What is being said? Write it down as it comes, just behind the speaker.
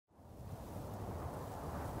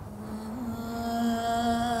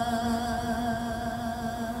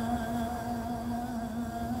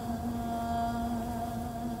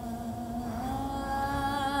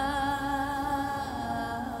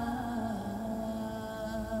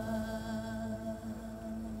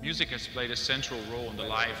Music has played a central role in the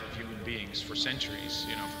life of human beings for centuries,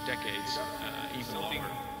 for decades, even longer.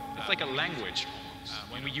 It's like a language.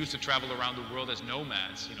 When we used to travel around the world as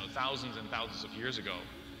nomads, thousands and thousands of years ago,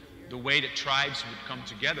 the way that tribes would come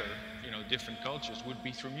together, different cultures, would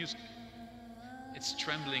be through music. It's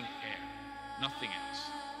trembling air, nothing else.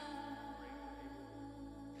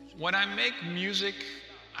 When I make music,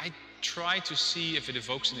 I try to see if it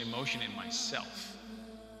evokes an emotion in myself.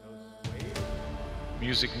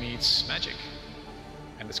 Music meets magic,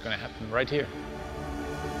 and it's going to happen right here.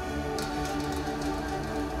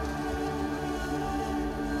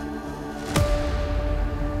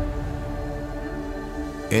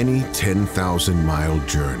 Any 10,000-mile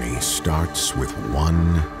journey starts with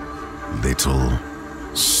one little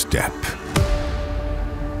step.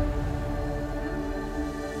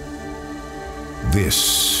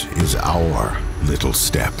 This is our little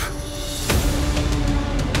step.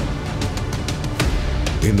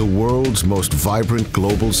 In the world's most vibrant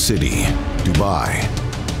global city, Dubai,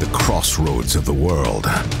 the crossroads of the world,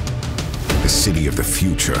 the city of the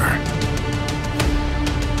future.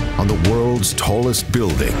 On the world's tallest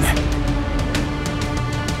building,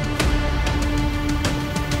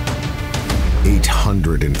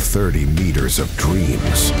 (830 meters of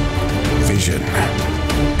dreams, vision,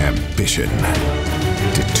 ambition,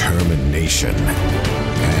 determination,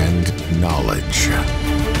 and knowledge.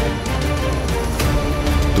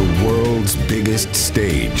 The world's biggest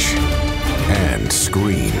stage and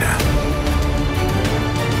screen.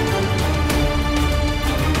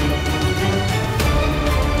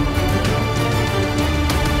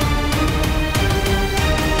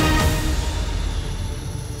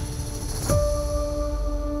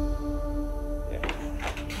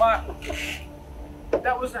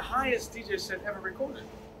 That was the highest DJ set ever recorded.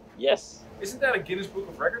 Yes. Isn't that a Guinness Book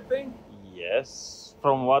of Record thing? Yes.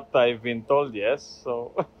 From what I've been told, yes.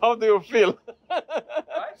 So, how do you feel?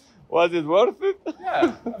 Right? Was it worth it?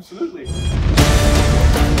 Yeah, absolutely.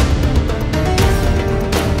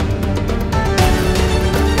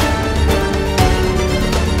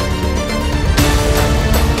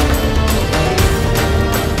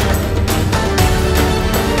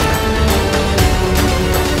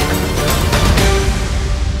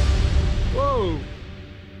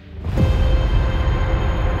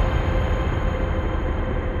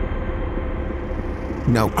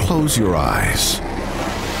 Now close your eyes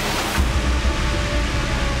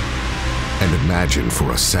and imagine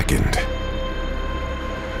for a second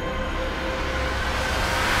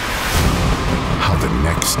how the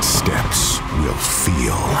next steps will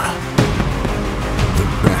feel. The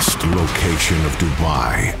best location of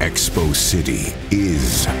Dubai, Expo City,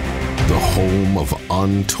 is the home of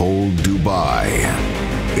Untold Dubai,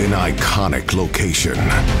 an iconic location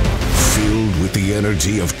filled with the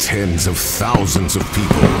energy of tens of thousands of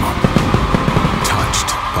people,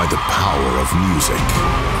 touched by the power of music.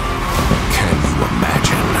 Can you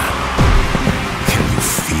imagine? Can you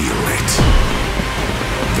feel it?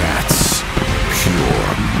 That's pure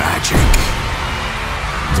magic.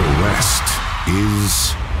 The rest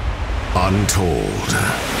is untold.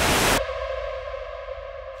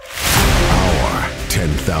 Our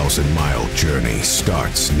 10,000-mile journey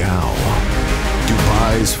starts now.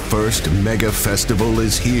 Dubai's first mega festival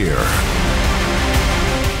is here.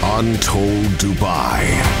 Untold Dubai,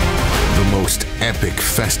 the most epic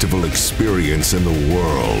festival experience in the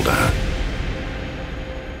world.